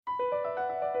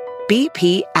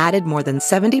BP added more than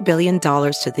 $70 billion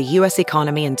to the U.S.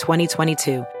 economy in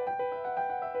 2022.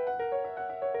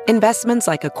 Investments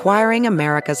like acquiring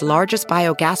America's largest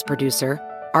biogas producer,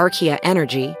 Archaea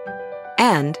Energy,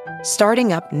 and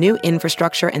starting up new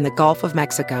infrastructure in the Gulf of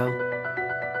Mexico.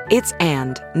 It's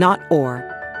and, not or.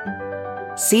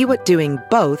 See what doing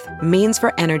both means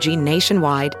for energy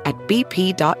nationwide at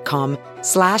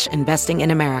bp.com/investing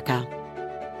in America.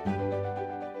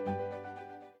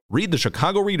 Read the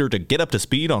Chicago Reader to get up to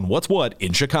speed on what's what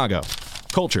in Chicago.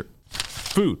 Culture,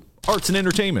 food, arts and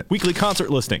entertainment, weekly concert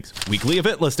listings, weekly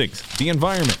event listings, the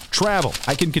environment, travel.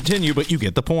 I can continue, but you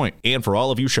get the point. And for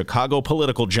all of you Chicago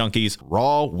political junkies,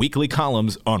 raw weekly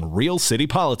columns on real city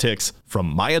politics from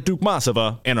Maya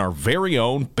Dukmasova and our very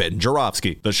own Ben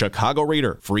Jarofsky. The Chicago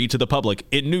Reader, free to the public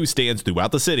in newsstands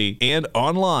throughout the city and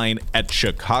online at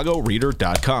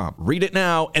chicagoreader.com. Read it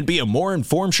now and be a more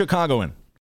informed Chicagoan.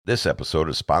 This episode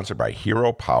is sponsored by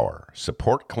Hero Power.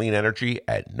 Support clean energy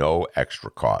at no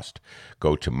extra cost.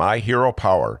 Go to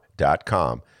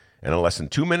myheropower.com and in less than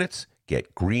 2 minutes,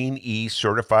 get Green E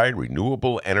certified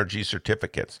renewable energy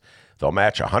certificates. They'll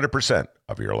match 100%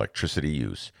 of your electricity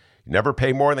use. You never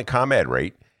pay more than ComEd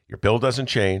rate. Your bill doesn't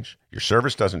change. Your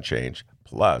service doesn't change.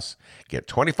 Plus, get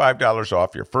 $25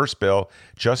 off your first bill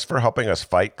just for helping us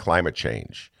fight climate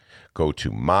change. Go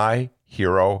to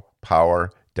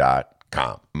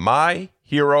myheropower.com.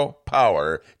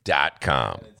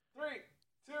 myheropower.com. 3,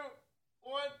 2,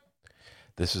 1.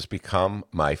 This has become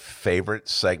my favorite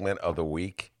segment of the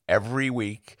week. Every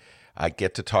week, I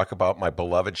get to talk about my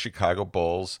beloved Chicago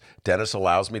Bulls. Dennis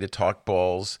allows me to talk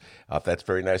Bulls. That's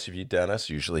very nice of you, Dennis.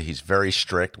 Usually he's very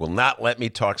strict, will not let me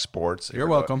talk sports. You're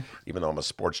welcome. Even though I'm a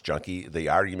sports junkie. The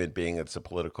argument being it's a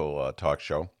political talk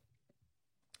show.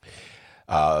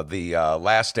 The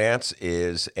Last Dance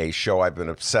is a show I've been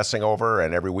obsessing over,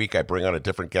 and every week I bring on a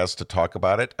different guest to talk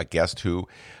about it, a guest who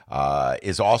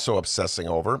is also obsessing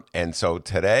over. And so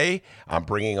today I'm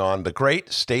bringing on the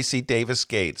great Stacy Davis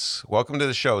Gates. Welcome to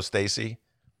the show, Stacy.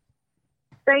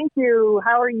 Thank you.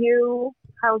 How are you?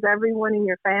 How's everyone in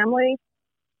your family?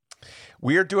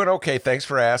 We are doing okay. Thanks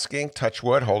for asking. Touch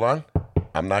wood. Hold on.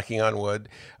 I'm knocking on wood.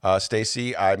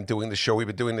 Stacy, I'm doing the show. We've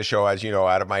been doing the show, as you know,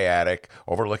 out of my attic,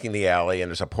 overlooking the alley, and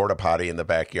there's a porta potty in the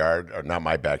backyard, or not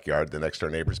my backyard, the next door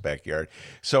neighbor's backyard.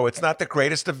 So it's not the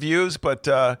greatest of views, but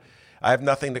I have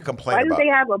nothing to complain about. Why do they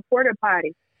have a porta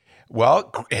potty?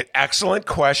 Well, excellent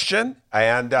question.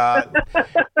 And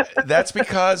that's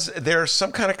because there's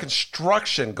some kind of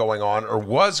construction going on or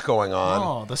was going on.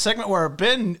 Oh, the segment where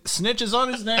Ben snitches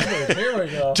on his neighbors. Here we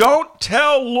go. Don't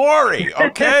tell Lori,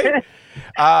 okay?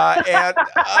 But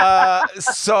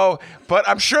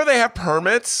I'm sure they have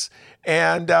permits,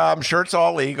 and I'm sure it's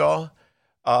all legal.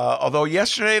 Although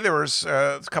yesterday there was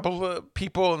a couple of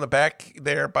people in the back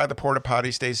there by the porta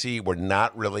potty, Stacy, were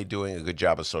not really doing a good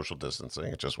job of social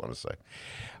distancing. I just want to say.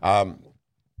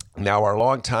 Now, our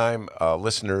longtime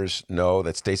listeners know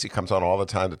that Stacy comes on all the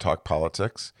time to talk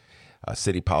politics,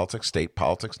 city politics, state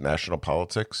politics, national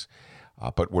politics.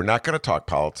 But we're not going to talk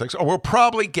politics, or we'll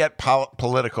probably get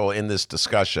political in this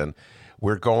discussion.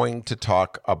 We're going to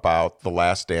talk about The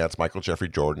Last Dance, Michael Jeffrey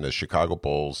Jordan, the Chicago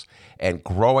Bulls, and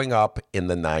growing up in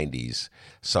the 90s,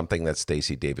 something that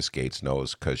Stacy Davis Gates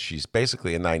knows because she's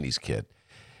basically a 90s kid.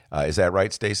 Is that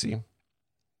right, Stacy?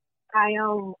 I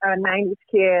am a 90s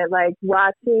kid. Like,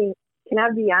 watching, can I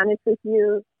be honest with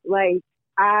you? Like,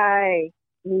 I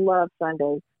love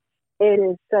Sundays. It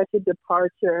is such a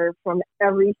departure from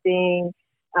everything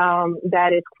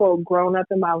that is, quote, grown up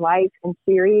in my life and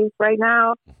series right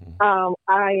now.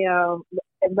 I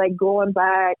like going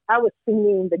back, I was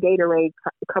singing the Gatorade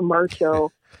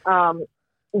commercial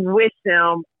with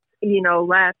them,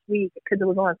 last week because it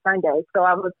was on Sunday. So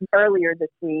I was earlier this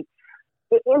week.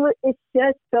 It's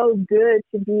just so good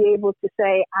to be able to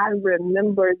say, I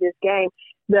remember this game.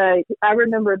 I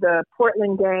remember the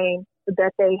Portland game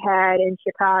that they had in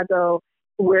Chicago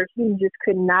where he just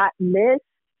could not miss.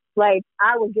 Like,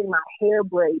 I was getting my hair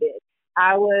braided.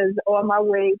 I was on my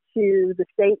way to the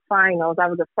state finals. I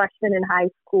was a freshman in high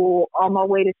school, on my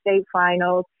way to state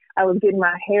finals. I was getting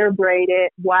my hair braided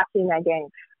watching that game.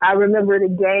 I remember the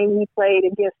game he played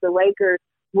against the Lakers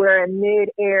where in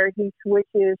midair he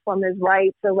switches from his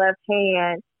right to left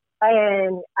hand.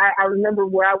 And I remember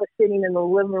where I was sitting in the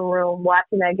living room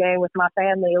watching that game with my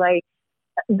family. Like,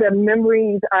 the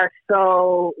memories are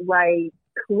so, like,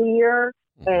 clear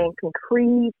and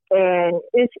concrete, and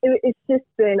it's just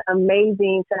been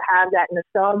amazing to have that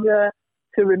nostalgia,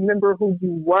 to remember who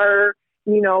you were,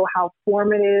 how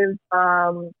formative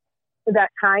that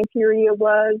time period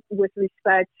was with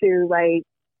respect to, like,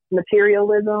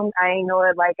 materialism. I ain't know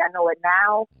it like I know it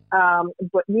now.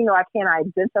 But I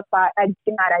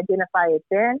did not identify it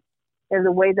then in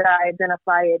the way that I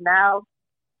identify it now.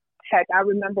 Heck, I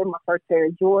remember my first pair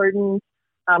of Jordans.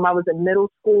 I was in middle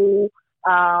school.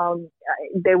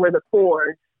 They were the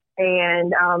fours,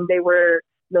 and they were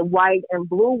the white and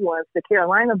blue ones, the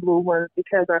Carolina blue ones,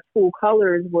 because our school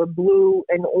colors were blue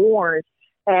and orange.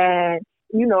 And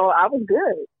I was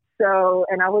good. So,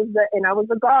 and I was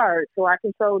a guard, so I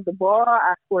controlled the ball.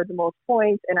 I scored the most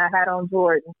points, and I had on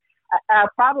Jordan. I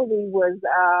probably was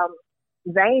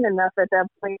vain enough at that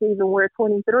point to even wear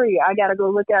 23. I got to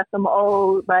go look at some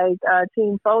old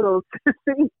team photos to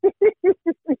see.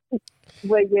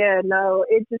 But yeah, no,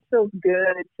 it just feels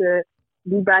good to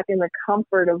be back in the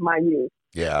comfort of my youth.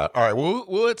 Yeah. All right. Well,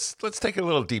 let's take a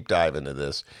little deep dive into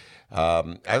this. I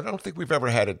don't think we've ever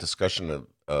had a discussion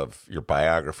of your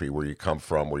biography, where you come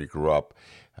from, where you grew up.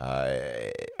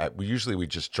 We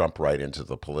just jump right into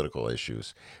the political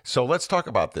issues. So let's talk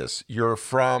about this. You're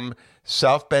from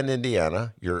South Bend,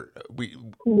 Indiana.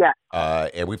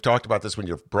 And we've talked about this when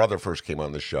your brother first came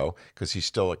on the show, because he's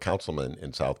still a councilman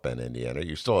in South Bend, Indiana.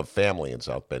 You still have family in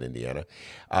South Bend, Indiana.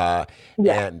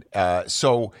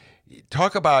 So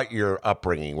talk about your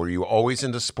upbringing. Were you always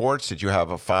into sports? Did you have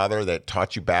a father that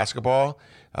taught you basketball?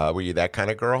 Were you that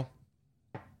kind of girl?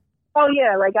 Oh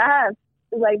yeah, I have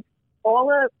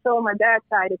so on my dad's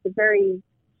side, it's a very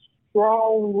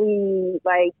strongly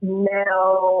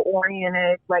male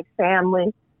oriented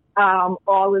family.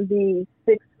 All of these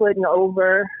 6 foot and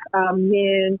over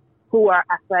men who are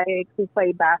athletic, who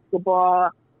play basketball.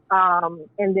 And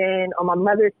then on my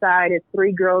mother's side, it's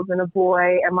 3 girls and a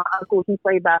boy, and my uncle, he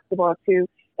played basketball too.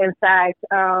 In fact,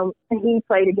 he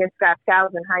played against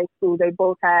Scouts in high school. They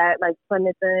both had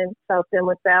Plymouth and South Bend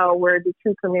LaSalle were the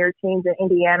 2 premier teams in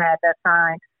Indiana at that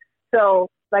time. So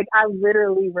I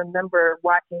literally remember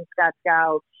watching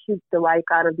Scouts shoot the life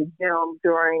out of the gym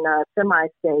during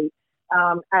semi-state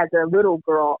as a little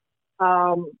girl.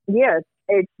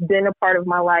 It's been a part of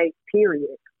my life,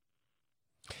 period.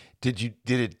 Did you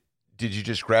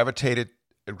just gravitate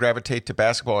to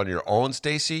basketball on your own,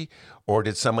 Stacy, or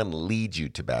did someone lead you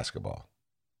to basketball?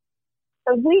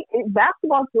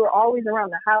 Basketballs were always around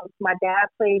the house. My dad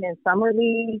played in summer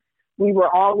leagues. We were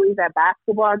always at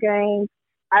basketball games.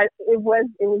 It was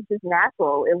just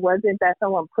natural. It wasn't that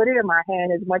someone put it in my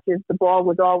hand as much as the ball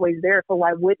was always there. So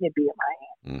why wouldn't it be in my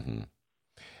hand? Mm-hmm.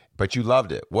 But you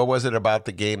loved it. What was it about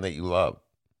the game that you loved?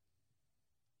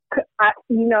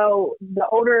 The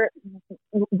older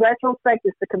retrospect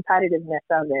is the competitiveness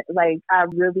of it. I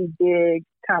really dig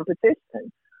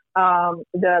competition.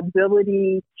 The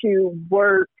ability to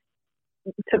work,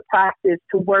 to practice,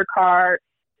 to work hard,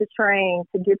 to train,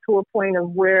 to get to a point of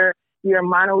where you're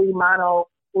mano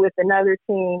with another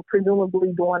team,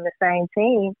 presumably doing the same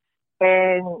thing,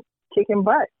 and kicking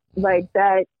butt.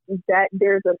 That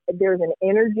there's an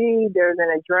energy, there's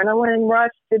an adrenaline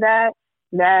rush to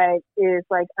that is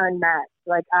unmatched.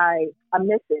 I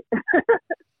miss it.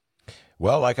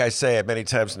 Well, like I say many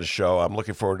times in the show, I'm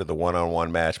looking forward to the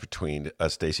one-on-one match between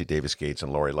Stacy Davis Gates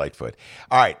and Lori Lightfoot.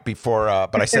 All right,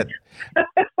 but I said,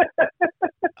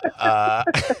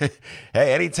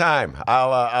 hey, anytime,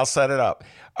 I'll set it up.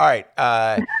 All right.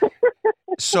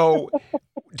 So,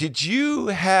 did you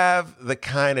have the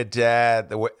kind of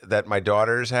dad that my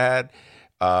daughters had,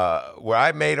 where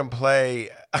I made them play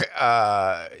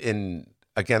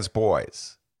against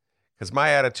boys? Because my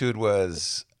attitude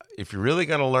was, if you're really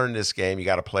going to learn this game, you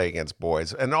got to play against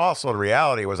boys. And also the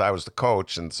reality was I was the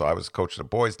coach, and so I was coaching the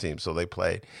boys team, so they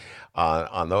played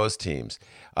on those teams.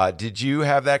 Did you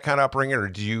have that kind of upbringing, or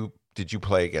did you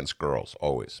play against girls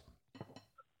always?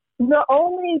 The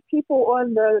only people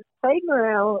on the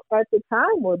playground at the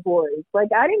time were boys.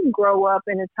 I didn't grow up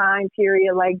in a time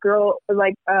period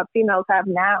females have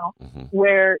now, mm-hmm.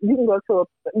 where you can go to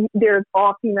there's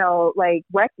all female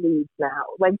rec leagues now.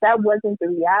 That wasn't the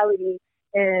reality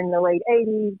in the late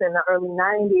 80s and the early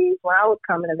 90s when I was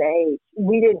coming of age.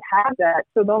 We didn't have that.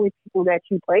 So the only people that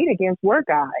you played against were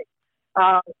guys.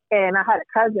 And I had a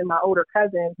cousin, my older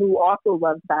cousin, who also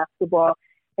loved basketball.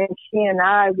 And she and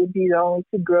I would be the only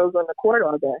 2 girls on the court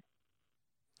all day.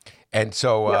 And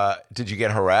so did you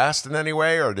get harassed in any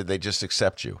way, or did they just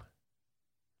accept you?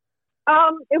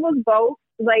 It was both.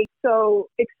 So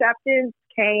acceptance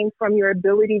came from your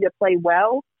ability to play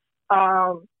well.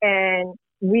 And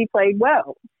we played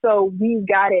well. So we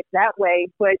got it that way,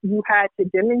 but you had to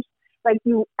demonstrate,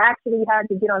 you actually had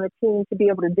to get on the team to be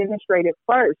able to demonstrate it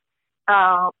first.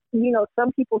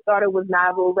 Some people thought it was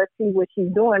novel. Let's see what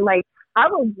she's doing. I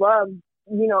would love,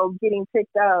 getting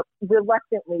picked up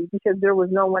reluctantly because there was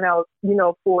no one else,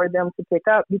 for them to pick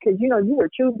up because, you were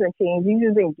choosing teams. You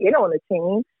just didn't get on a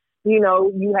team.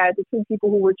 You had the two people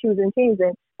who were choosing teams,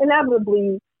 and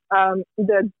inevitably,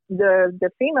 the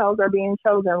females are being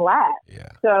chosen last. Yeah.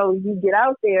 So you get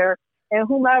out there, and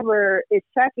whomever is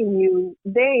checking you,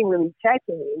 they ain't really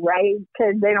checking you, right?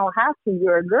 Because they don't have to.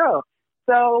 You're a girl.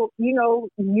 So,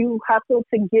 you hustle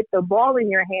to get the ball in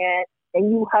your hand,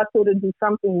 and you hustle to do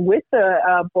something with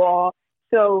the ball.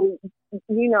 So,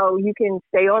 you can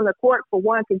stay on the court for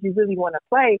one, because you really want to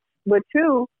play. But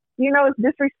two, it's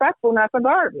disrespectful not to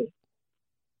guard me.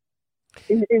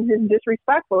 It's just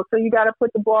disrespectful. So you got to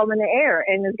put the ball in the air,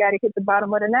 and it's got to hit the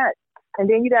bottom of the net. And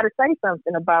then you got to say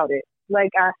something about it.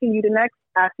 Like, I see you the next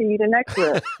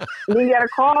rip. And then you got to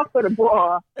call for the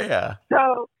ball. Yeah.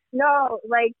 So,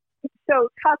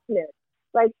 toughness.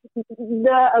 Like,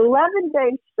 the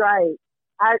 11-day strike,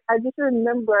 I just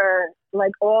remember,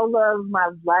 like, all of my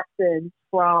lessons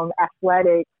from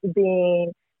athletics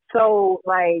being so,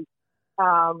 like,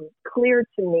 clear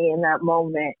to me in that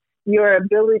moment. Your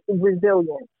ability,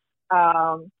 resilience,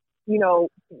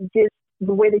 just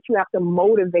the way that you have to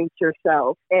motivate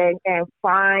yourself and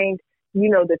find,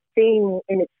 the thing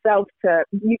in itself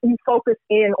you focus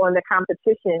in on the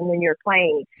competition when you're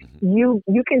playing. Mm-hmm.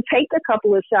 You can take a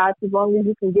couple of shots as long as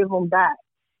you can give them back.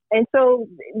 And so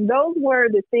those were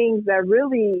the things that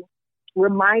really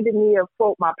reminded me of,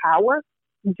 quote, my power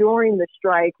during the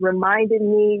strike, reminded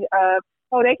me of,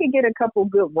 they could get a couple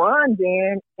good runs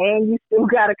in, and you still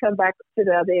got to come back to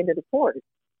the other end of the court,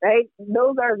 right?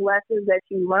 Those are lessons that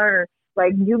you learn.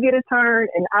 Like, you get a turn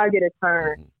and I get a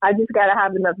turn. Mm-hmm. I just got to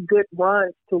have enough good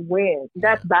runs to win.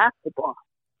 That's basketball.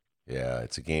 Yeah,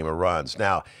 it's a game of runs.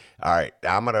 Now, all right,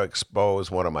 I'm going to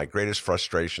expose one of my greatest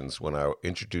frustrations when I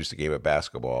introduced the game of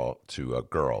basketball to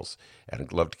girls, and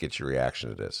I'd love to get your reaction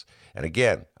to this. And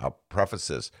again, I'll preface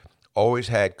this. Always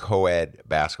had co-ed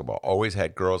basketball, always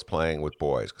had girls playing with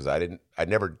boys, because I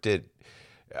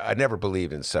never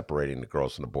believed in separating the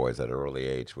girls from the boys at an early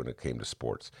age when it came to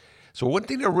sports. So one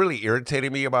thing that really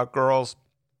irritated me about girls,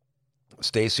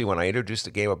 Stacy, when I introduced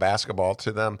the game of basketball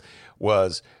to them,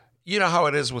 was, you know how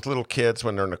it is with little kids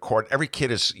when they're in the court, every kid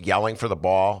is yelling for the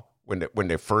ball when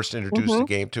they first introduced the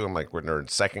game to them, like when they're in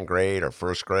second grade or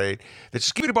first grade. They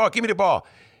just, give me the ball.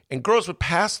 And girls would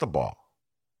pass the ball.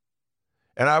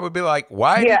 And I would be like,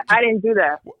 why? Yeah, I didn't do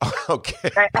that. Okay.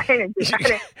 I didn't do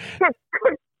that.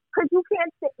 Because you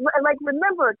can't say, like,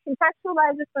 remember,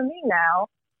 contextualize it for me now.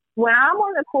 When I'm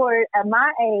on the court at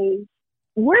my age,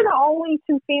 we're the only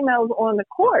two females on the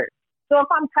court. So if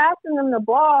I'm passing them the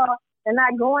ball and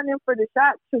not going in for the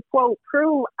shot to, quote,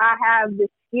 prove I have the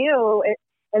skill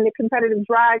and the competitive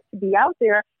drive to be out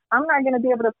there, I'm not going to be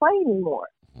able to play anymore.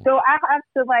 So I have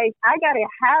to, I got to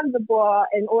have the ball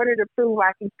in order to prove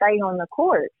I can stay on the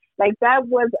court. Like, that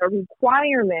was a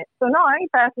requirement. So, no, I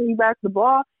ain't passing you back the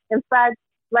ball. In fact,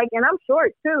 and I'm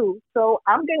short, too. So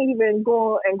I'm going to even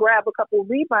go and grab a couple of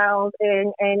rebounds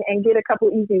and get a couple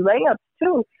easy layups,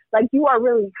 too. Like, you are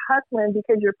really hustling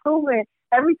because you're proving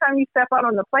every time you step out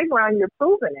on the playground, you're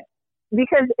proving it.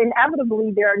 Because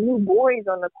inevitably there are new boys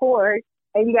on the court,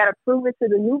 and you got to prove it to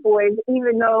the new boys,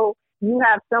 even though you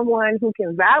have someone who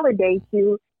can validate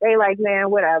you. They like, man,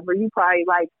 whatever. You probably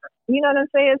like her. You know what I'm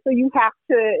saying? So you have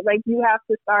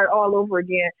to start all over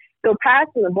again. So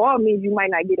passing the ball means you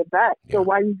might not get it back. Yeah.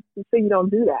 So you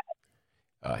don't do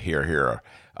that. Here.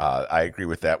 I agree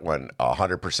with that one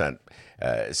 100%.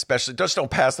 Especially, just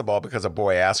don't pass the ball because a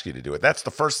boy asks you to do it. That's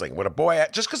the first thing.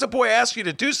 Just because a boy asks you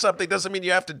to do something doesn't mean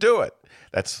you have to do it.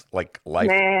 That's like life.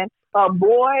 Man, a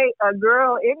boy, a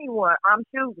girl, anyone, I'm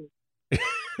shooting.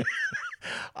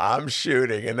 I'm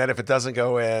shooting, and then if it doesn't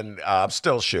go in, I'm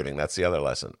still shooting. That's the other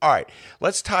lesson. All right,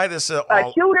 let's tie this up.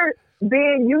 A shooter,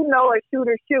 Ben, a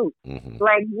shooter shoots. Mm-hmm.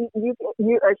 Like you,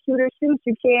 a shooter shoots.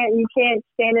 You can't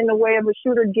stand in the way of a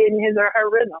shooter getting his or her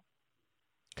rhythm.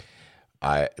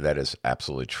 That is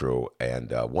absolutely true.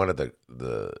 And one of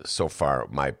the so far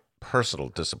my personal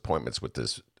disappointments with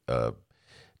this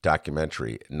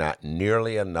documentary, not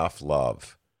nearly enough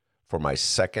love for my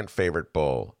second favorite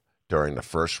bull during the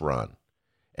first run,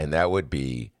 and that would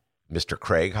be Mr.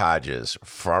 Craig Hodges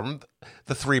from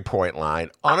the three-point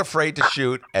line, unafraid to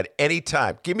shoot at any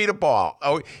time. Give me the ball.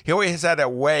 Oh, he always had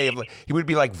that way of, he would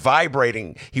be like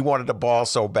vibrating. He wanted the ball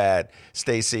so bad,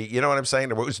 Stacy. You know what I'm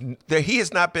saying? He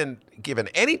has not been given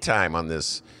any time on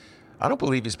this. I don't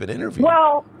believe he's been interviewed.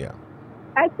 Well, yeah.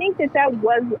 I think that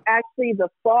was actually the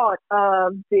fault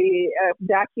of the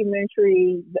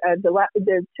documentary,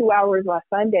 the 2 hours last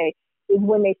Sunday, is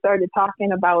when they started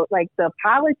talking about like the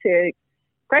politics.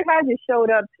 Craig Hodges showed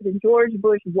up to the George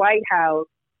Bush White House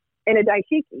and a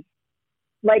daishiki,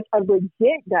 like a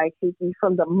legit daishiki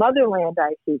from the motherland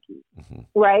daishiki,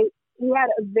 right? He had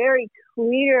a very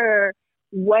clear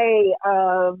way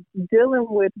of dealing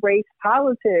with race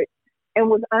politics and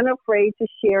was unafraid to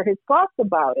share his thoughts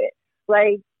about it.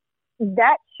 Like,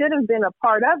 that should have been a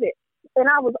part of it. And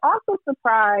I was also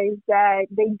surprised that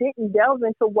they didn't delve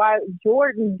into why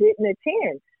Jordan didn't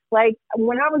attend. Like,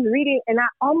 when I was reading, and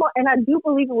I do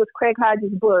believe it was Craig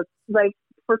Hodges' book. Like,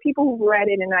 for people who've read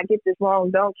it and I get this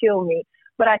wrong, don't kill me.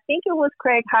 But I think it was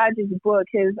Craig Hodges' book,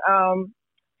 his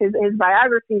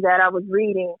biography that I was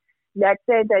reading, that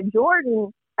said that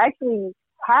Jordan actually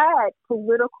had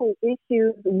political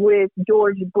issues with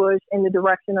George Bush in the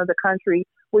direction of the country,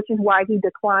 which is why he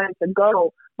declined to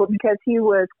go. But because he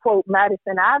was, quote,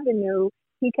 Madison Avenue,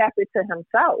 he kept it to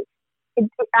himself.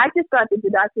 I just thought that the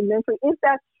documentary, if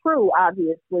that's true,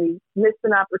 obviously, missed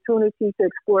an opportunity to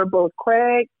explore both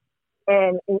Craig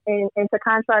and to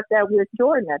contrast that with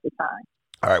Jordan at the time.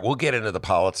 All right, we'll get into the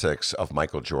politics of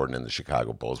Michael Jordan and the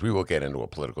Chicago Bulls. We will get into a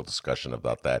political discussion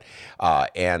about that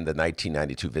and the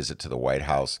 1992 visit to the White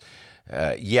House.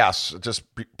 Yes, just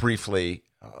briefly,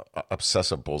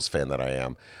 obsessive Bulls fan that I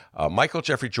am, Michael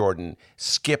Jeffrey Jordan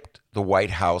skipped the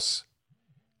White House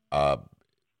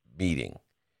meeting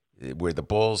where the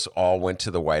Bulls all went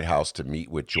to the White House to meet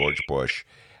with George Bush.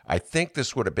 I think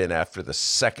this would have been after the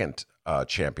second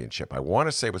championship. I want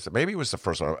to say maybe it was the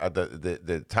first one.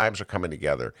 The times are coming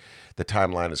together. The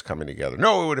timeline is coming together.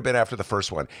 No, it would have been after the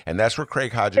first one. And that's where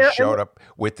Craig Hodges showed up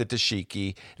with the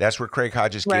dashiki. That's where Craig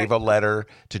Hodges gave a letter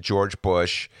to George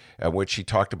Bush, in which he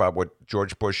talked about what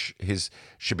George Bush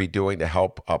should be doing to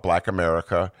help Black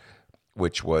America,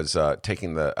 which was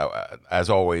taking as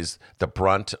always, the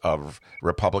brunt of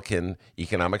Republican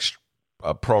economic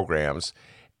programs.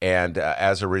 And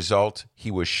as a result, he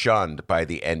was shunned by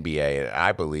the NBA. And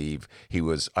I believe he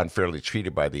was unfairly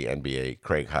treated by the NBA.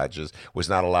 Craig Hodges was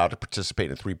not allowed to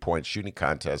participate in three-point shooting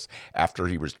contests after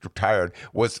he was retired,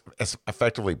 was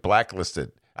effectively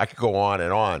blacklisted. I could go on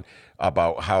and on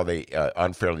about how they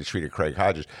unfairly treated Craig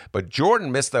Hodges. But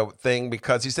Jordan missed the thing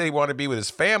because he said he wanted to be with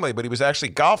his family, but he was actually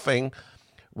golfing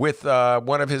with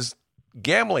one of his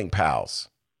gambling pals.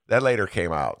 That later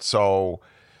came out. So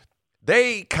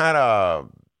they kind of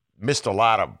missed a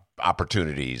lot of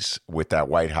opportunities with that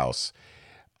White House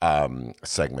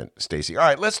segment, Stacy. All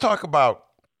right, let's talk about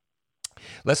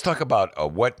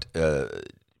what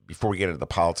before we get into the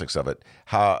politics of it,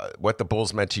 what the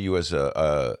Bulls meant to you as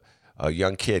a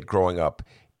young kid growing up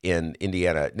in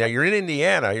Indiana. Now you're in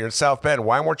Indiana, you're in South Bend.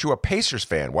 Why weren't you a Pacers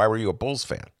fan? Why were you a Bulls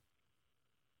fan?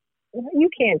 You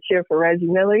can't cheer for Reggie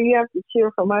Miller. You have to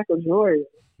cheer for Michael Jordan.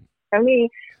 I mean,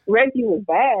 Reggie was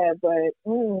bad, but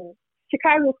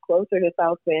Chicago's closer to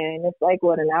South Bend. It's like,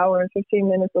 an hour and 15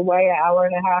 minutes away, an hour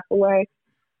and a half away.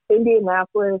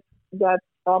 Indianapolis, that's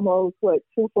almost,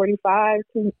 2:45,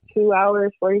 2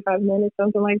 hours, 45 minutes,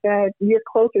 something like that. You're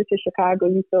closer to Chicago.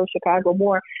 You feel Chicago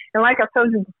more. And like I've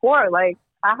told you before, I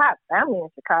have family in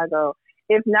Chicago.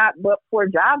 If not but for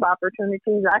job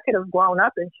opportunities, I could have grown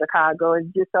up in Chicago. It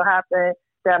just so happened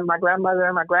that my grandmother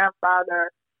and my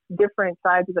grandfather, different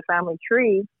sides of the family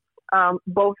tree,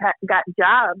 both got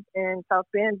jobs in South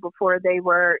Bend before they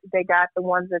got the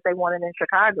ones that they wanted in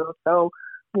Chicago. So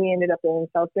we ended up in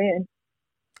South Bend.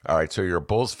 All right, so you're a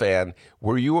Bulls fan.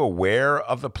 Were you aware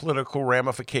of the political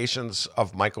ramifications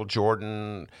of Michael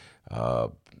Jordan?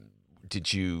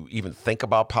 Did you even think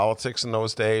about politics in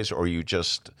those days, or were you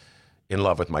just in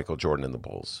love with Michael Jordan and the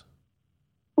Bulls?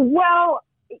 Well,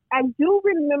 I do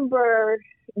remember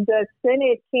the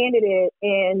Senate candidate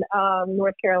in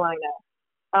North Carolina,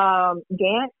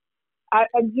 Gant. I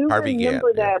do Harvey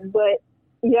remember Gant, that, but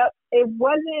yep, it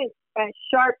wasn't as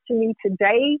sharp to me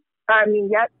today. I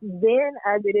mean, then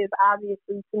as it is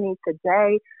obviously to me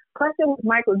today. Plus, it was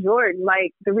Michael Jordan.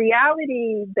 Like, the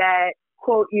reality that,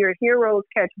 quote, your heroes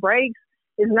catch breaks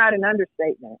is not an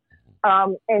understatement.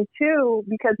 And two,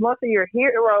 because most of your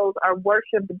heroes are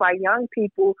worshipped by young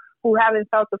people who haven't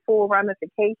felt the full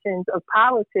ramifications of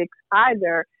politics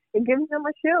either, it gives them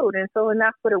a shield. And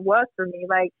that's what it was for me.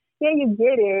 Like, yeah, you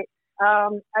get it.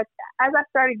 As I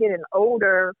started getting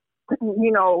older,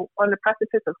 on the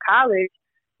precipice of college,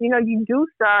 you do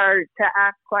start to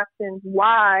ask questions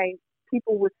why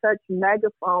people with such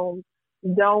megaphones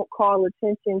don't call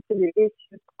attention to the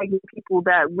issues like people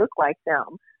that look like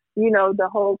them. The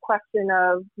whole question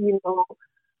of,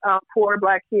 poor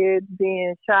Black kids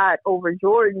being shot over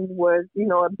Jordan was,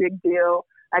 a big deal.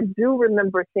 I do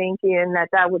remember thinking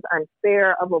that was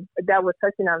unfair that was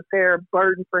such an unfair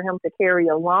burden for him to carry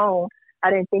alone.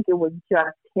 I didn't think it was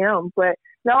just him, but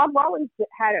no, I've always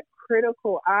had a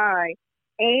critical eye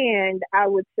And I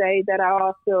would say that I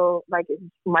also like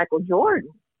Michael Jordan,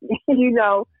 you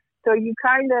know. So you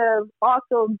kind of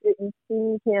also didn't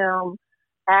see him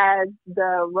as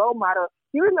the role model.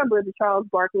 You remember the Charles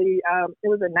Barkley, it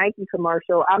was a Nike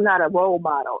commercial, I'm not a role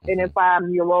model. And if I'm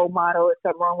your role model, it's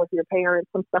something wrong with your parents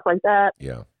and stuff like that.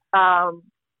 Yeah.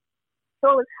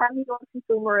 So it was heavy on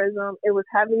consumerism. It was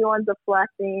heavy on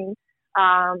deflecting.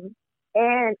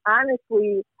 And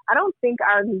honestly, I don't think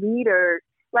our leaders,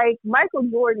 like Michael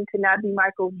Jordan could not be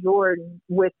Michael Jordan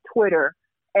with Twitter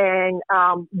and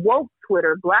woke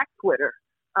Twitter, Black Twitter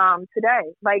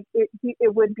today. Like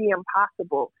it would be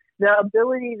impossible. The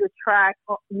ability to track,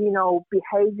 you know,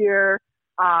 behavior,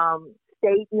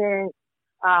 statements,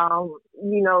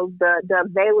 you know, the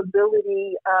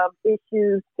availability of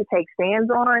issues to take stands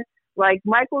on. Like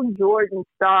Michael Jordan's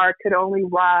star could only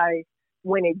rise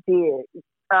when it did.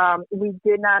 We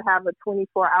did not have a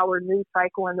 24-hour news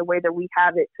cycle in the way that we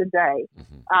have it today.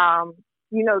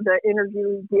 You know, the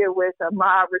interview he did with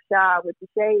Ahmad Rashad with the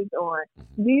shades on.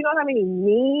 Do you know how many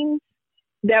memes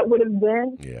that would have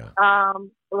been? Yeah.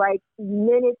 Like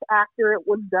minutes after it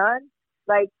was done.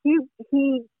 Like his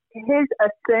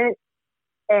ascent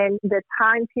and the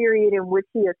time period in which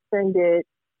he ascended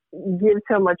gave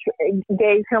him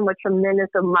a tremendous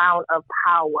amount of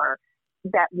power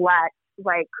that lacked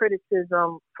like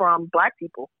criticism from Black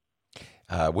people.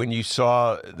 When you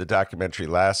saw the documentary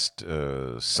last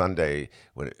Sunday,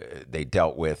 when they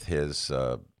dealt with his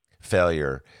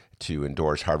failure to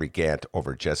endorse Harvey Gantt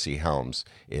over Jesse Helms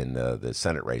in the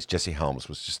Senate race, Jesse Helms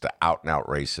was just an out-and-out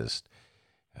racist.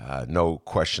 No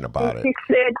question about it. He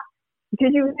said,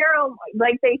 did you hear him?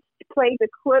 Like they played the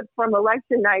clip from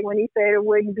election night when he said it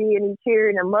wouldn't be any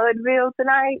cheering in Mudville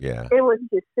tonight. Yeah. It was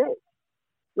just sick.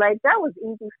 Like that was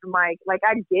easy for Mike. Like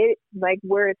I get like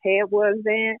where his head was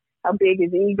then, how big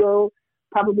his ego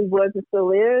probably was and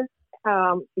still is.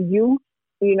 Youth,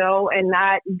 you know, and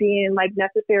not being like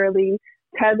necessarily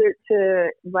tethered to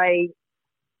like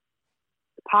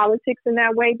politics in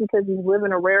that way because he's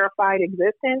living a rarefied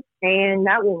existence. And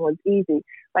that one was easy.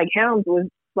 Like Helms was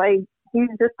like, he's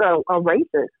just a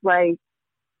racist, like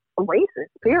a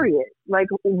racist, period. Like,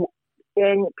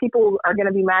 and people are going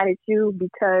to be mad at you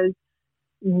because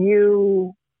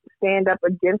you stand up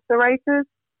against the racists.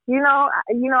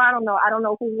 I don't know. I don't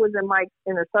know who was in Mike's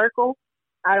inner circle.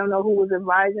 I don't know who was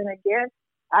advising against.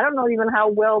 I don't know even how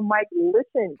well Mike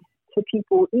listened to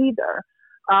people either.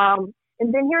 And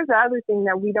then here's the other thing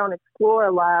that we don't explore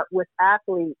a lot with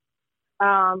athletes.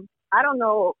 I don't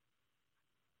know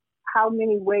how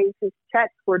many ways his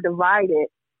checks were divided,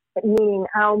 meaning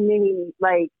how many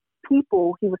like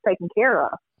people he was taking care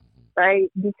of, right?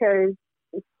 Because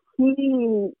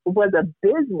he was a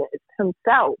business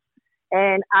himself.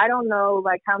 And I don't know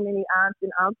like how many aunts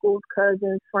and uncles,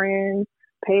 cousins, friends,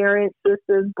 parents,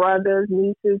 sisters, brothers,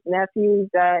 nieces, nephews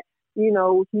that, you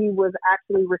know, he was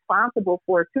actually responsible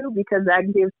for too, because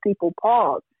that gives people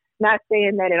pause. Not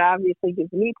saying that it obviously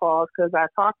gives me pause because I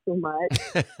talk too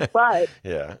much, but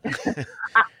yeah.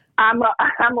 I'm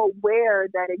aware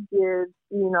that it gives,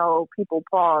 you know, people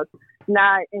pause,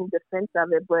 not in defense of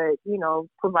it, but, you know,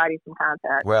 providing some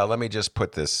context. Well, let me just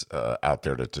put this out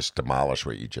there to just demolish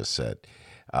what you just said.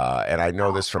 And I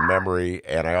know this from memory,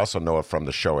 and I also know it from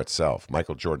the show itself.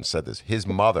 Michael Jordan said this. His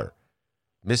mother,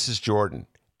 Mrs. Jordan,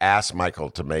 asked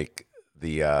Michael to make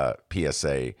the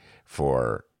PSA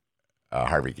for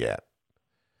Harvey Gantt.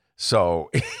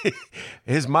 So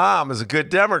his mom is a good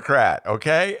Democrat,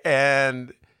 okay?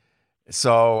 And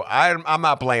so I'm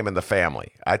not blaming the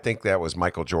family. I think that was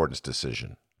Michael Jordan's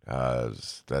decision. I'm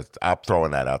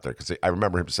throwing that out there because I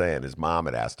remember him saying his mom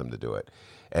had asked him to do it.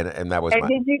 And that was And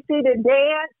did you see the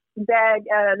dance that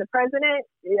the president,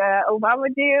 Obama,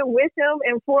 did with him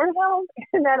and for him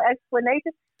in that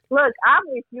explanation? Look, I'm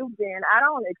with you, Ben. I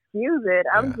don't excuse it.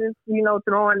 I'm just, you know,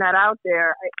 throwing that out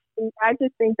there. I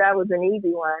just think that was an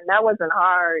easy one. That wasn't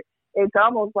hard. It's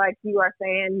almost like you are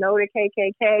saying no to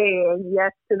KKK and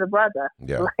yes to the brother.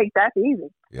 Yeah. Like, that's easy.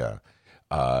 Yeah.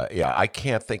 I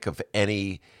can't think of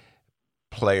any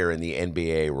player in the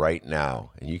NBA right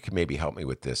now, and you can maybe help me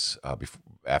with this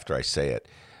after I say it,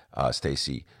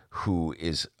 Stacy, who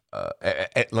is,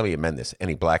 let me amend this,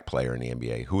 any black player in the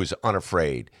NBA who is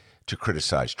unafraid to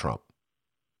criticize Trump.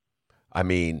 I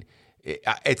mean,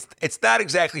 it's not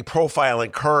exactly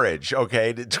profiling courage,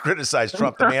 okay, to criticize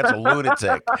Trump. The man's a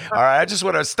lunatic. All right, I just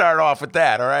want to start off with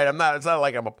that. All right, it's not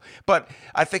like but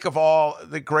I think of all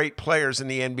the great players in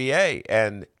the NBA,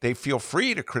 and they feel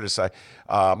free to criticize.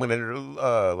 I'm going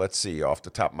to let's see off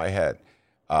the top of my head.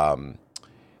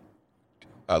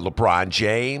 LeBron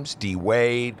James, D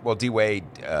Wade. Well, D Wade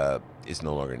is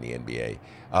no longer in the NBA.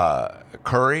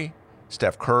 Curry.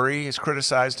 Steph Curry has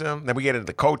criticized him. Then we get into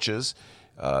the coaches.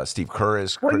 Steve Kerr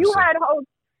is Well, criticized. you had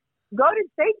Golden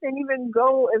State didn't even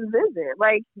go and visit.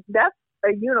 Like, that's a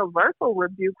universal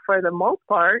rebuke for the most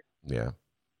part. Yeah.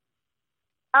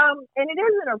 And it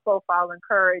isn't a profile in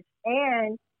courage.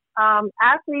 And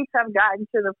athletes have gotten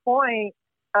to the point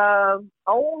of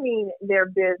owning their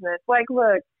business. Like,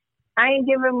 look, I ain't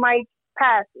giving Mike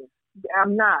passes.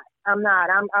 I'm not.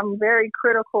 I'm very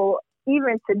critical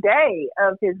even today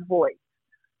of his voice.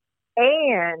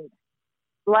 And,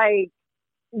 like,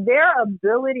 their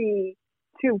ability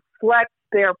to flex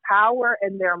their power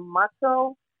and their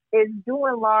muscle is due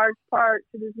in large part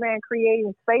to this man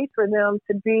creating space for them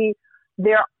to be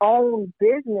their own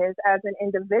business as an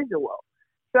individual.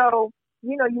 So,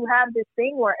 you have this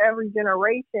thing where every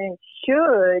generation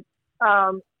should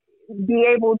be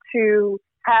able to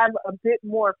have a bit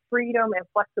more freedom and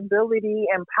flexibility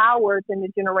and power than the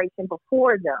generation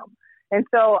before them. And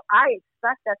so I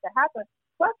expect that to happen.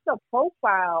 Plus, the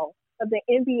profile of the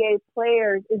NBA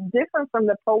players is different from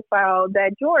the profile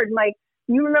that Jordan, like,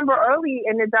 you remember early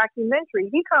in the documentary,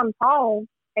 he comes home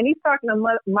and he's talking to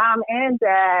mom and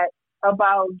dad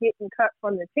about getting cut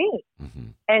from the team. Mm-hmm.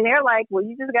 And they're like, well,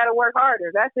 you just got to work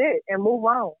harder. That's it. And move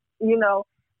on.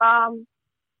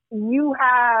 You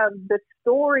have the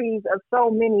stories of so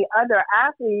many other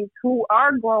athletes who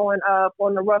are growing up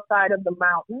on the rough side of the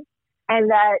mountain, and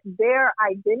that their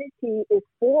identity is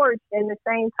forged in the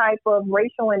same type of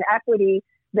racial inequity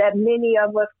that many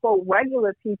of us, quote,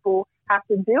 regular people have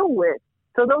to deal with.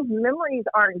 So those memories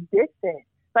aren't distant.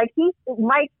 Like,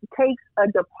 Mike takes a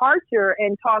departure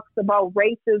and talks about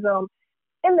racism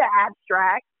in the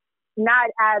abstract, not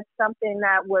as something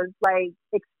that was, like,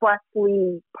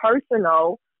 expressly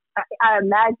personal. I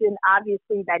imagine,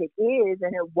 obviously, that it is,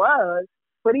 and it was,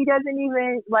 but he doesn't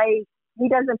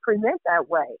present that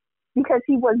way because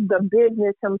he was the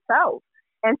business himself.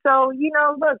 And so,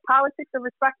 look, politics of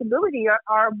respectability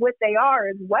are what they are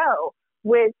as well,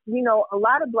 with, a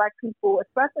lot of Black people,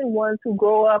 especially ones who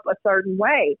grow up a certain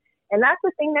way. And that's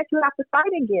the thing that you have to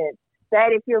fight against,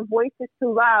 that if your voice is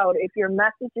too loud, if your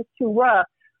message is too rough,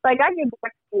 like, I get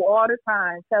Black people all the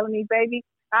time telling me, baby,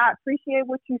 I appreciate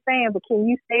what you're saying, but can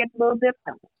you say it a little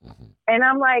differently? Mm-hmm. And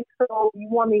I'm like, so you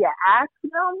want me to ask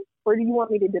them, or do you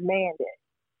want me to demand it?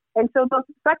 And so those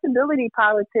respectability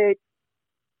politics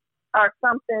are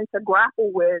something to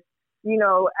grapple with,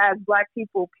 as Black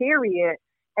people, period.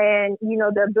 And,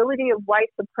 the ability of white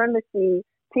supremacy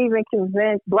to even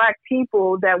convince Black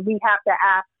people that we have to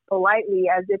ask politely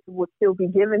as if it would still be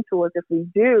given to us if we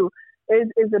do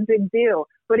is a big deal.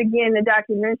 But again, the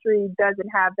documentary doesn't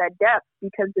have that depth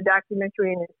because the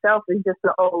documentary in itself is just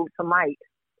an ode to Mike.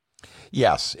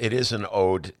 Yes, it is an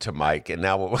ode to Mike. And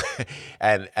now,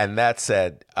 and that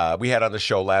said, we had on the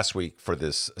show last week for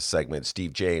this segment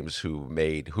Steve James, who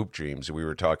made Hoop Dreams. We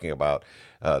were talking about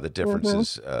the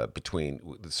differences between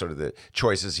sort of the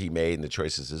choices he made and the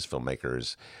choices his filmmaker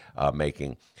is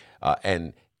making.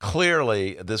 And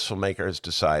clearly, this filmmaker has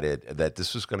decided that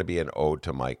this was going to be an ode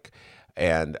to Mike.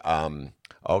 And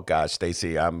oh gosh,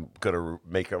 Stacy, I'm going to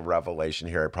make a revelation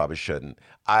here. I probably shouldn't.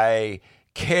 I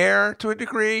care to a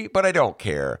degree, but I don't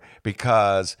care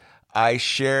because I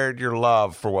shared your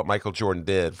love for what Michael Jordan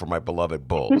did for my beloved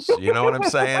Bulls. You know what I'm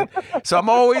saying? So I'm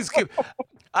always.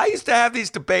 I used to have these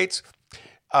debates.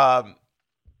 I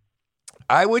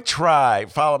would try.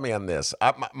 Follow me on this.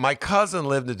 My cousin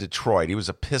lived in Detroit. He was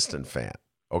a Piston fan.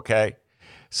 Okay,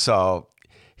 so.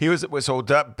 He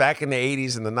back in the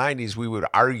 80s and the 90s, we would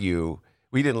argue.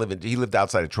 He lived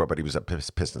outside Detroit, but he was a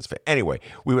Pistons fan. Anyway,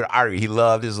 we would argue. He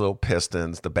loved his little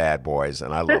Pistons, the bad boys,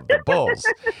 and I loved the Bulls.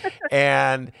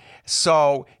 And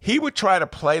so he would try to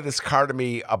play this card to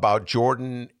me about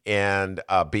Jordan and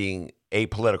being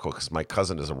apolitical because my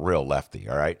cousin is a real lefty,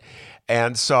 all right?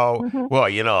 And so, well,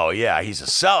 he's a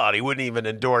sellout. He wouldn't even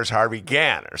endorse Harvey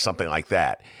Gantt or something like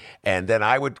that. And then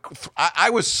I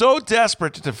was so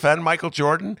desperate to defend Michael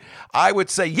Jordan, I would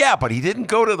say, yeah, but he didn't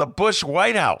go to the Bush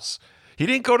White House. He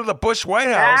didn't go to the Bush White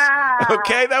House.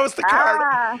 Okay, that was the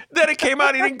card. Then it came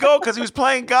out he didn't go because he was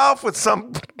playing golf with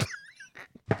some...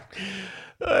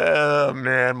 Oh,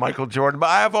 man, Michael Jordan. But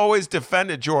I have always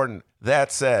defended Jordan.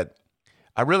 That said,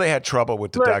 I really had trouble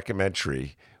with the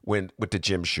documentary with the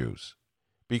gym shoes.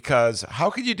 Because how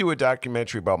could you do a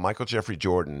documentary about Michael Jeffrey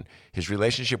Jordan, his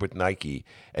relationship with Nike,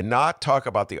 and not talk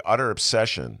about the utter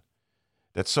obsession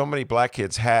that so many Black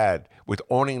kids had with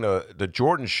owning the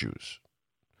Jordan shoes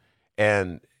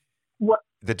and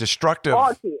the destructive...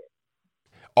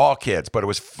 All kids, but it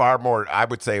was far more, I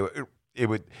would say,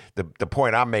 the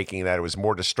point I'm making that it was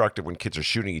more destructive when kids are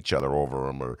shooting each other over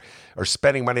them or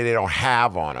spending money they don't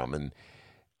have on them. And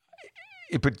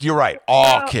But you're right.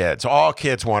 All kids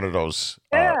wanted those.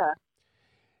 Yeah.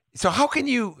 So how can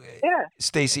you, Yeah.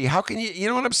 Stacy, you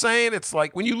know what I'm saying? It's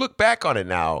like when you look back on it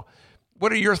now,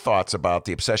 what are your thoughts about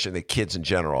the obsession that kids in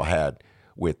general had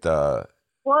with Well,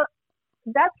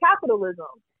 that's capitalism.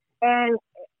 And,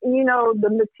 the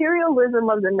materialism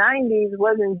of the 90s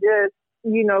wasn't just,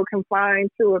 confined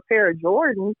to a pair of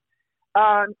Jordans.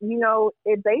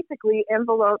 It basically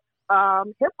enveloped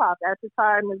hip hop at the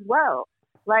time as well.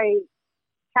 Like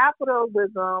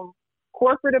capitalism,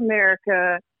 corporate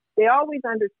America, they always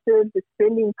understood the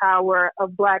spending power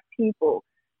of Black people.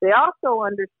 They also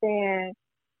understand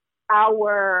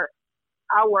our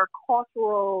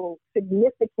cultural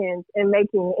significance in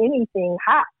making anything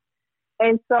hot.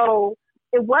 And so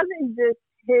it wasn't just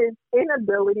his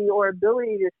inability or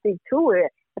ability to speak to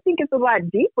it. I think it's a lot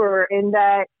deeper in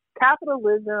that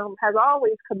capitalism has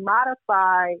always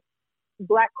commodified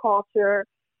Black culture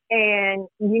and,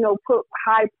 put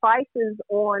high prices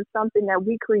on something that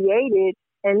we created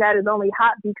and that is only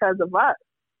hot because of us.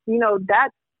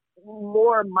 That's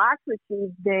more my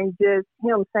critique than just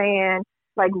him saying,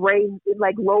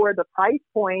 lower the price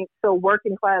point so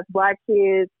working class Black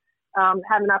kids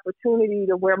have an opportunity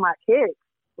to wear my kicks,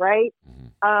 right?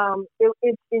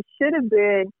 It should have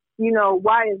been,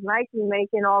 why is Nike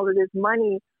making all of this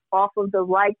money off of the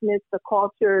likeness, the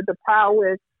culture, the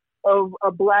prowess of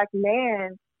a Black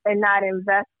man and not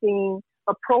investing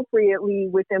appropriately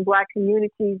within Black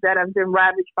communities that have been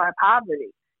ravaged by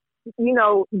poverty?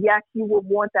 Yes, you would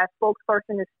want that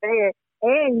spokesperson to say it,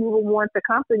 and you would want the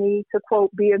company to,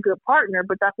 quote, be a good partner,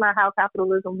 but that's not how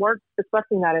capitalism works,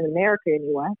 especially not in America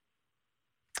anyway.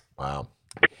 Wow.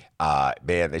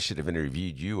 Man, they should have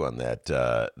interviewed you on that,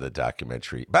 the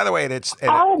documentary. By the way,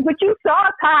 but you saw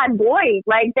Todd Boyd.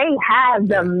 Like, they have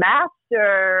the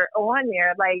master on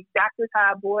there, like Dr.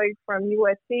 Todd Boyd from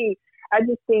USC. I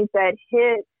just think that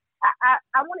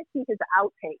I want to see his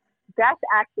outtakes. That's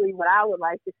actually what I would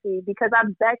like to see, because I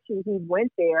bet you he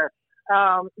went there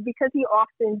because he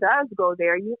often does go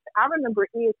there. I remember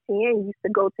ESPN used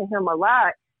to go to him a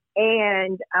lot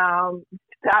and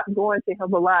stopped going to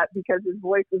him a lot because his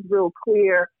voice was real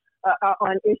clear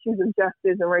on issues of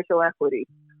justice and racial equity.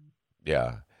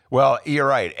 Yeah. Well, you're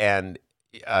right. And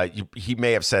he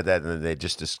may have said that and then they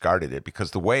just discarded it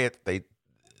because the way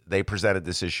they presented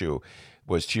this issue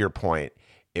was, to your point,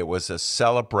 it was a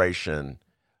celebration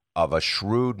of a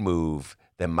shrewd move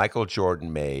that Michael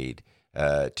Jordan made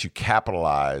to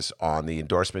capitalize on the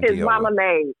endorsement deal. His mama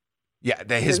made. Yeah,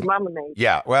 his mama made.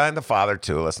 Yeah, well, and the father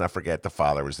too. Let's not forget the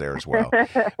father was there as well.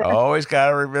 Always got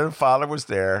to remember the father was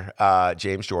there,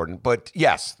 James Jordan. But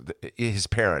yes, his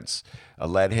parents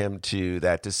led him to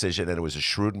that decision, and it was a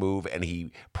shrewd move, and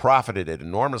he profited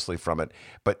enormously from it.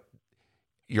 But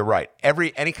you're right.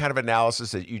 Any kind of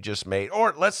analysis that you just made,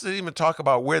 or let's even talk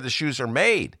about where the shoes are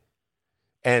made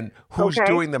and who's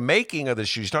doing the making of the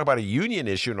shoes. Talk about a union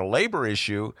issue and a labor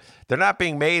issue. They're not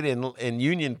being made in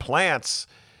union plants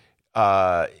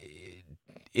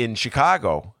in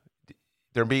Chicago.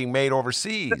 They're being made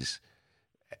overseas,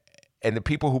 and the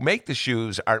people who make the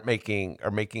shoes are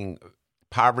making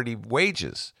poverty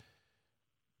wages.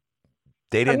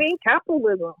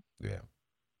 Capitalism. Yeah.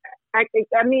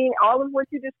 I mean, all of what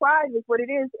you described is what it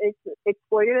is. It's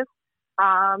exploitative.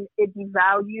 It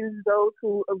devalues those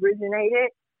who originate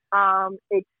it.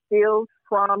 It steals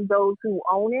from those who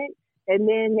own it. And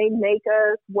then they make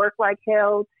us work like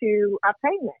hell to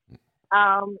obtain it.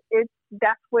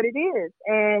 That's what it is.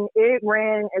 And it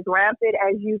ran as rampant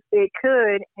as it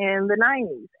could in the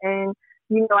 90s. And,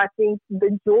 I think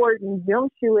the Jordan gym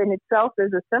shoe in itself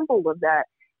is a symbol of that.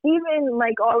 Even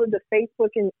like all of the Facebook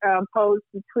and posts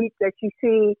and tweets that you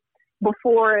see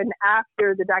before and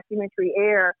after the documentary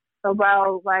aired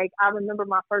about, like, I remember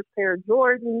my first pair of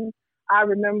Jordans. I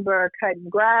remember cutting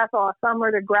grass all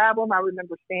summer to grab them. I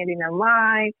remember standing in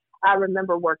line. I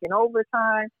remember working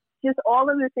overtime. Just all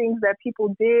of the things that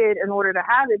people did in order to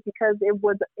have it because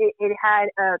it had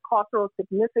a cultural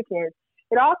significance.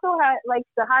 It also had, like,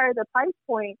 the higher the price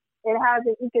point, it has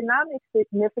an economic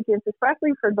significance,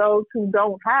 especially for those who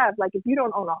don't have, like, if you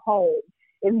don't own a home,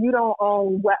 if you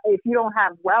don't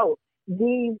have wealth,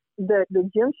 the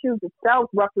gym shoes itself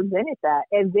represented that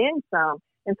and then some.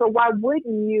 And so why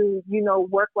wouldn't you,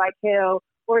 work like hell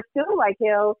or steal like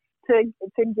hell to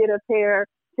get a pair,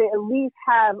 to at least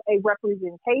have a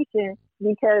representation?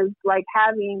 Because, like,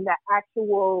 having the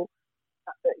actual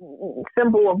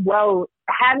symbol of wealth,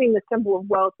 having the symbol of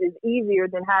wealth is easier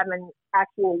than having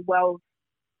actual wealth,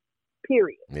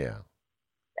 period. Yeah.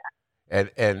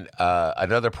 And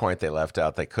another point they left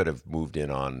out, they could have moved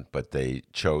in on, but they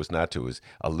chose not to, was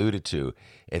alluded to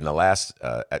in the last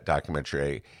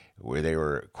documentary, where they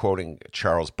were quoting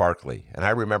Charles Barkley. And I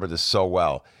remember this so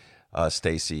well,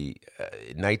 Stacy.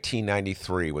 In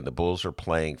 1993, when the Bulls were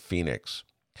playing Phoenix,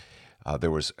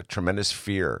 there was a tremendous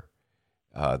fear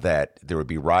that there would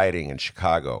be rioting in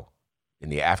Chicago in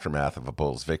the aftermath of a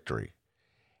Bulls victory.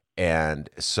 And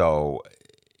so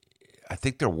I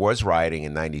think there was rioting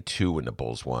in 92 when the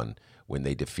Bulls won, when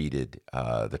they defeated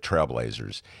the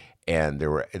Trailblazers. And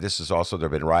there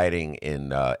have been rioting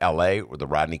in L.A. with the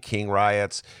Rodney King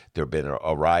riots. There have been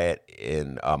a riot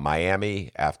in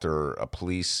Miami after a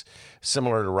police,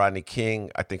 similar to Rodney King,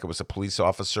 I think it was a police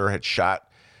officer, had shot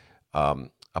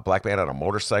a black man on a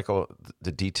motorcycle.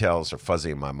 The details are fuzzy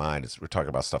in my mind. We're talking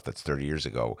about stuff that's 30 years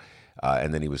ago.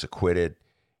 And then he was acquitted.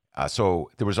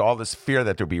 So there was all this fear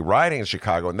that there'd be rioting in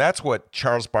Chicago. And that's what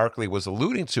Charles Barkley was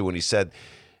alluding to when he said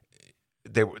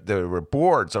there were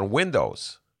boards on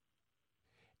windows.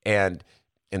 And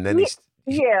then but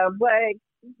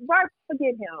why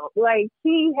forget him? Like,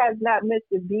 he has not missed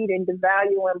a beat in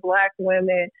devaluing black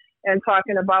women and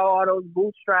talking about all those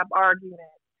bootstrap arguments.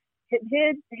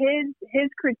 His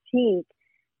critique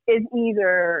is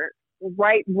either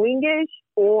right wingish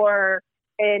or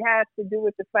it has to do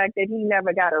with the fact that he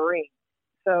never got a ring.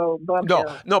 So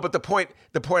no, but the point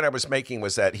I was making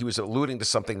was that he was alluding to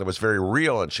something that was very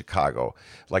real in Chicago.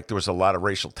 Like, there was a lot of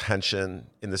racial tension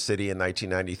in the city in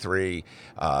 1993.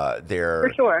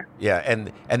 For sure. Yeah,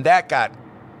 and that got,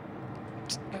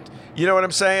 you know what I'm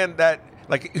saying? That,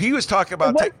 like, he was talking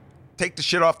about take the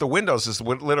shit off the windows is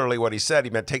literally what he said.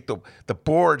 He meant take the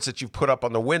boards that you've put up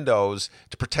on the windows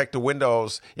to protect the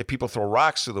windows if people throw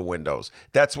rocks through the windows.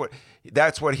 That's what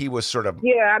he was sort of.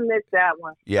 Yeah, I missed that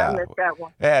one. Yeah, I missed that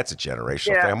one. That's a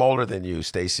generational thing. I'm older than you,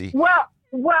 Stacy. Well,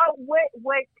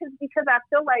 wait, because I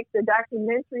feel like the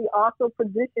documentary also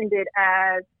positioned it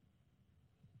as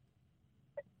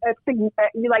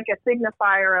like a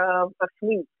signifier of a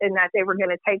sweep, and that they were going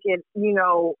to take it,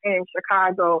 in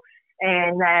Chicago.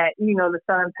 And that, the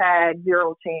Suns had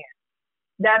zero chance.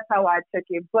 That's how I took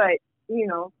it. But,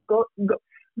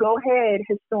 go ahead,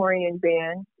 historian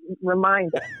Ben,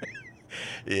 remind us.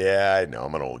 Yeah, I know.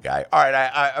 I'm an old guy. All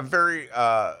right, I'm very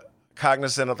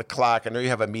cognizant of the clock. I know you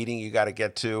have a meeting you got to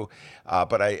get to.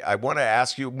 But I want to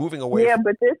ask you, moving away. Yeah,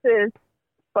 but this is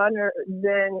funner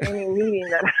than any meeting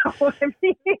that I want to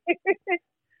be.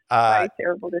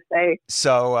 Terrible to say.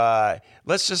 So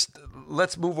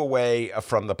let's move away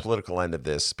from the political end of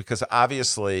this, because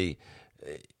obviously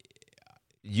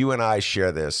you and I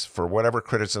share this. For whatever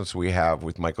criticisms we have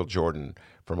with Michael Jordan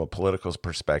from a political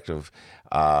perspective,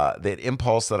 that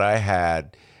impulse that I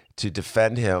had to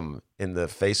defend him in the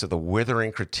face of the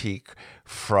withering critique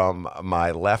from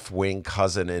my left-wing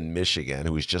cousin in Michigan,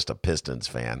 who was just a Pistons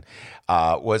fan,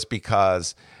 was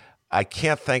because I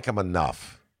can't thank him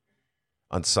enough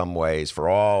on some ways for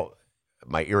all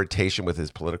my irritation with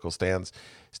his political stands.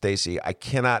 Stacy, I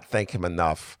cannot thank him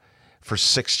enough for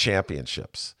 6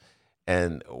 championships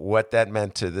and what that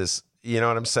meant to this, you know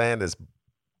what I'm saying, this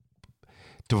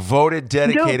devoted,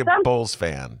 dedicated Bulls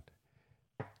fan.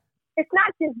 It's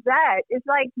not just that. It's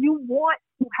like you want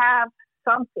to have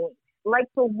something. Like,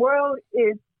 the world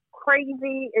is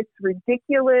crazy. It's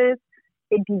ridiculous.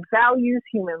 It devalues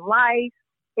human life.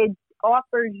 It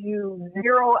offers you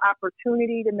zero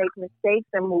opportunity to make mistakes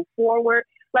and move forward.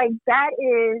 Like, that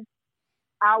is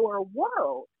our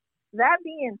world. That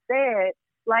being said,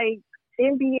 like,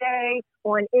 NBA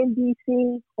on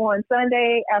NBC on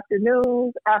Sunday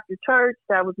afternoons after church,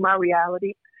 that was my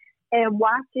reality. And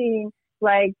watching,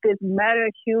 like, this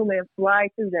meta-human fly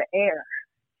through the air,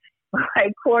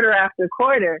 like, quarter after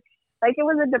quarter, like, it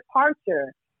was a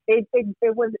departure. It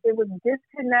was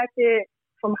disconnected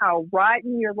from how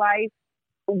rotten your life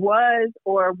was,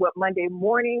 or what Monday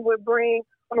morning would bring,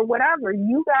 or whatever.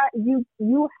 You got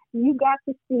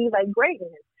to see, like, greatness.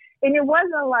 And it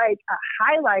wasn't like a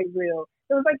highlight reel.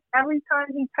 It was like every time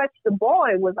he touched the ball,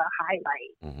 it was a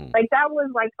highlight. Mm-hmm. Like, that was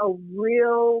like a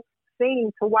real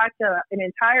thing to watch an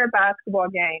entire basketball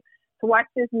game, to watch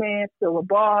this man steal a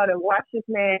ball, to watch this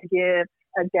man give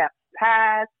a depth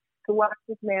pass, to watch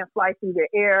this man fly through the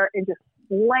air and just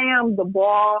slam the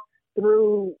ball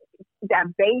through that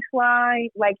baseline.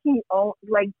 Like, you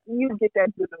get that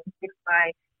through the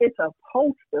baseline. It's a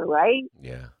poster, right?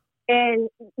 Yeah. And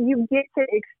you get to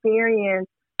experience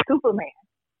Superman,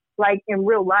 like, in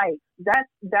real life. That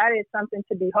is something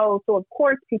to behold. So, of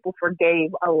course, people forgave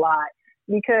a lot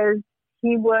because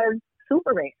he was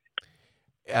Superman.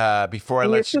 Before I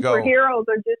let you go, superheroes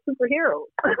are just superheroes.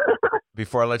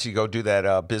 Before I let you go do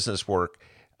that business work,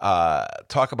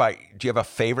 talk about, do you have a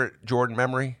favorite Jordan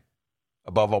memory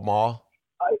above them all?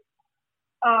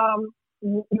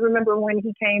 You remember when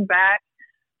he came back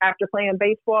after playing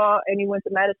baseball, and he went to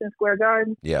Madison Square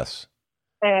Garden. Yes.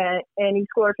 And he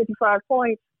scored 55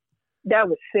 points. That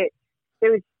was sick.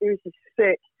 It was just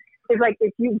sick. It's like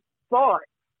if you thought,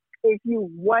 if you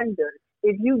wondered,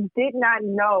 if you did not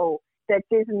know that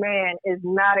this man is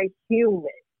not a human,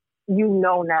 you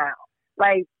know now.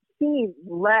 Like, he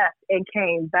left and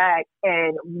came back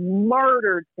and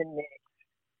murdered the Knicks.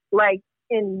 Like,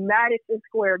 in Madison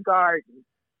Square Garden.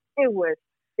 It was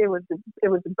the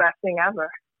best thing ever.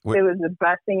 It was the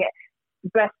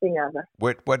best thing ever.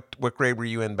 What grade were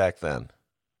you in back then?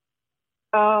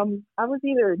 I was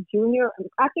either a junior.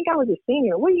 I think I was a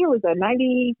senior. What year was that?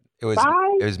 95?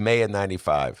 It was May of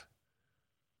 95.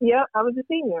 Yep, I was a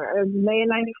senior. It was May of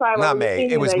 95. Not May.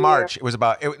 It was March. Year. It was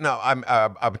about.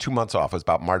 I'm 2 months off. It was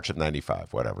about March of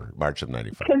 95. Whatever. March of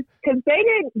 95. Because they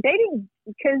didn't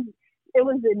because it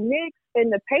was the Knicks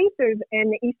and the Pacers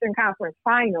in the Eastern Conference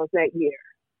Finals that year.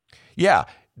 Yeah.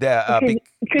 No.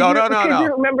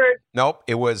 You remember? Nope.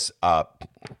 It was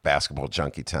basketball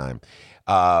junkie time.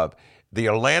 The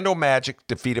Orlando Magic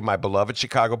defeated my beloved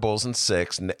Chicago Bulls in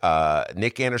 6.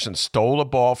 Nick Anderson stole a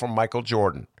ball from Michael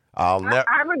Jordan. I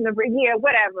remember. Yeah,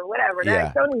 whatever.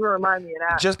 Yeah. Don't even remind me of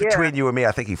that. Just between you and me,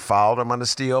 I think he fouled him on the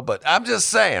steal, but I'm just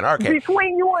saying. Okay.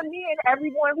 Between you and me and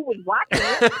everyone who was watching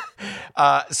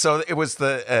it. So it was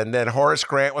and then Horace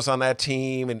Grant was on that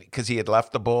team, and because he had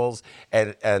left the Bulls,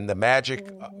 and the Magic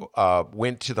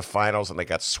went to the finals, and they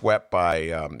got swept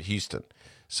by Houston.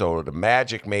 So the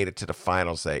Magic made it to the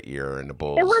finals that year, and the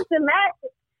Bulls. It was the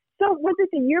Magic. So was it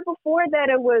the year before that?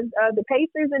 It was the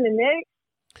Pacers and the Knicks.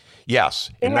 Yes.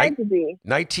 It had to be.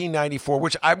 1994,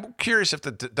 which I'm curious if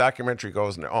the documentary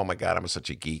goes in there. Oh, my God, I'm such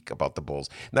a geek about the Bulls.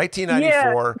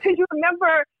 1994. Yeah, because you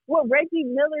remember Reggie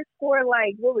Miller scored,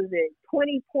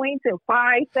 20 points in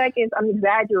 5 seconds? I'm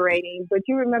exaggerating, but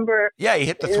you remember. Yeah, he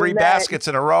hit the 3 baskets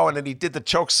in a row, and then he did the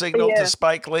choke signal to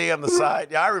Spike Lee on the side.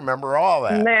 Yeah, I remember all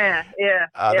that. Man, yeah.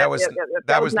 That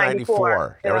was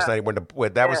 94. Yeah.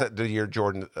 That was the year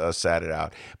Jordan sat it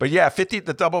out. But yeah, 50,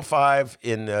 the double 5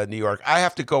 in New York. I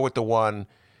have to go with the one,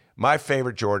 my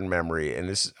favorite Jordan memory, and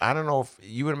this, I don't know if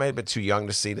you might have been too young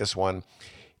to see this one,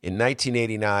 in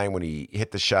 1989 when he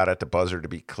hit the shot at the buzzer to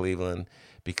beat Cleveland,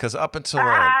 because up until then.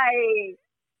 I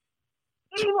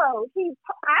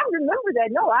remember that.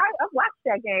 No, I watched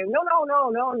that game. No.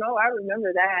 I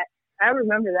remember that. I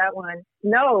remember that one.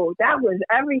 No, that was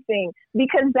everything,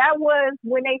 because that was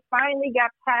when they finally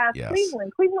got past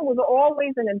Cleveland. Cleveland was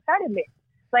always an impediment.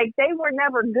 Like, they were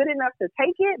never good enough to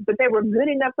take it, but they were good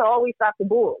enough to always stop the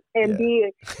Bulls and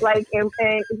be like. And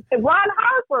Ron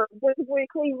Harper was with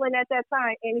Cleveland at that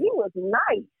time, and he was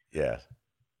nice. Yeah.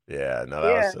 No,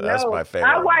 that's my favorite.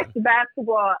 I watched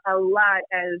basketball a lot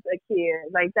as a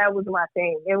kid. Like, that was my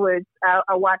thing. It was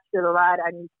I watched it a lot.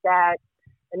 I knew stats,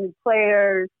 I knew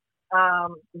players,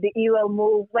 the ELO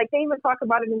move. Like, they even talk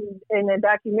about it in the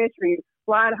documentary.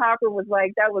 Ron Harper was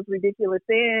like, that was ridiculous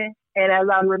then. And as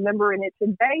I'm remembering it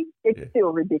today, it's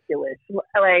still ridiculous.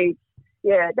 Like,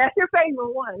 yeah, that's your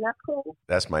favorite one. That's cool.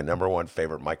 That's my number one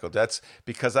favorite, Michael. That's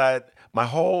because my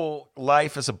whole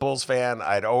life as a Bulls fan,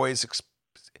 I'd always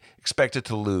expected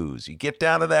to lose. You get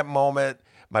down to that moment,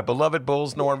 my beloved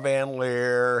Bulls, Norm Van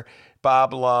Leer,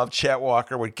 Bob Love, Chet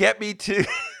Walker would get me to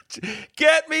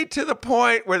the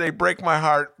point where they break my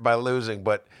heart by losing.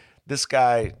 But this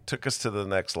guy took us to the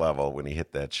next level when he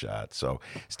hit that shot. So,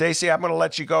 Stacy, I'm going to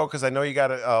let you go because I know you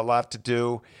got a lot to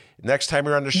do. Next time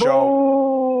you're on the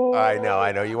show, I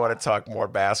know you want to talk more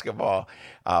basketball,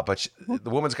 but the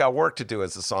woman's got work to do,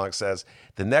 as the song says.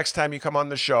 The next time you come on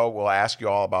the show, we'll ask you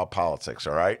all about politics.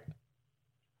 All right?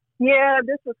 Yeah,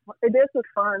 this was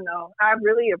fun though. I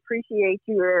really appreciate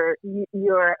your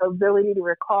ability to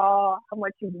recall how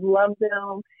much you love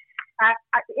them.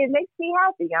 It makes me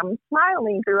happy. I'm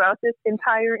smiling throughout this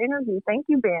entire interview. Thank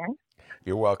you, Ben.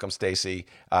 You're welcome, Stacy.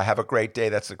 Have a great day.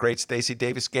 That's the great Stacy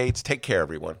Davis Gates. Take care,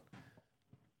 everyone.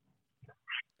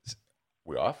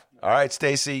 We off? All right,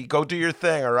 Stacy, go do your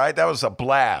thing. All right, that was a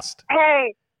blast.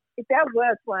 Hey, that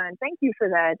was fun. Thank you for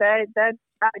that.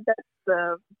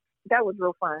 That was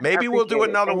real fun. Maybe we'll do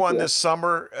another one this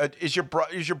summer. Is your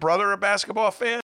brother a basketball fan?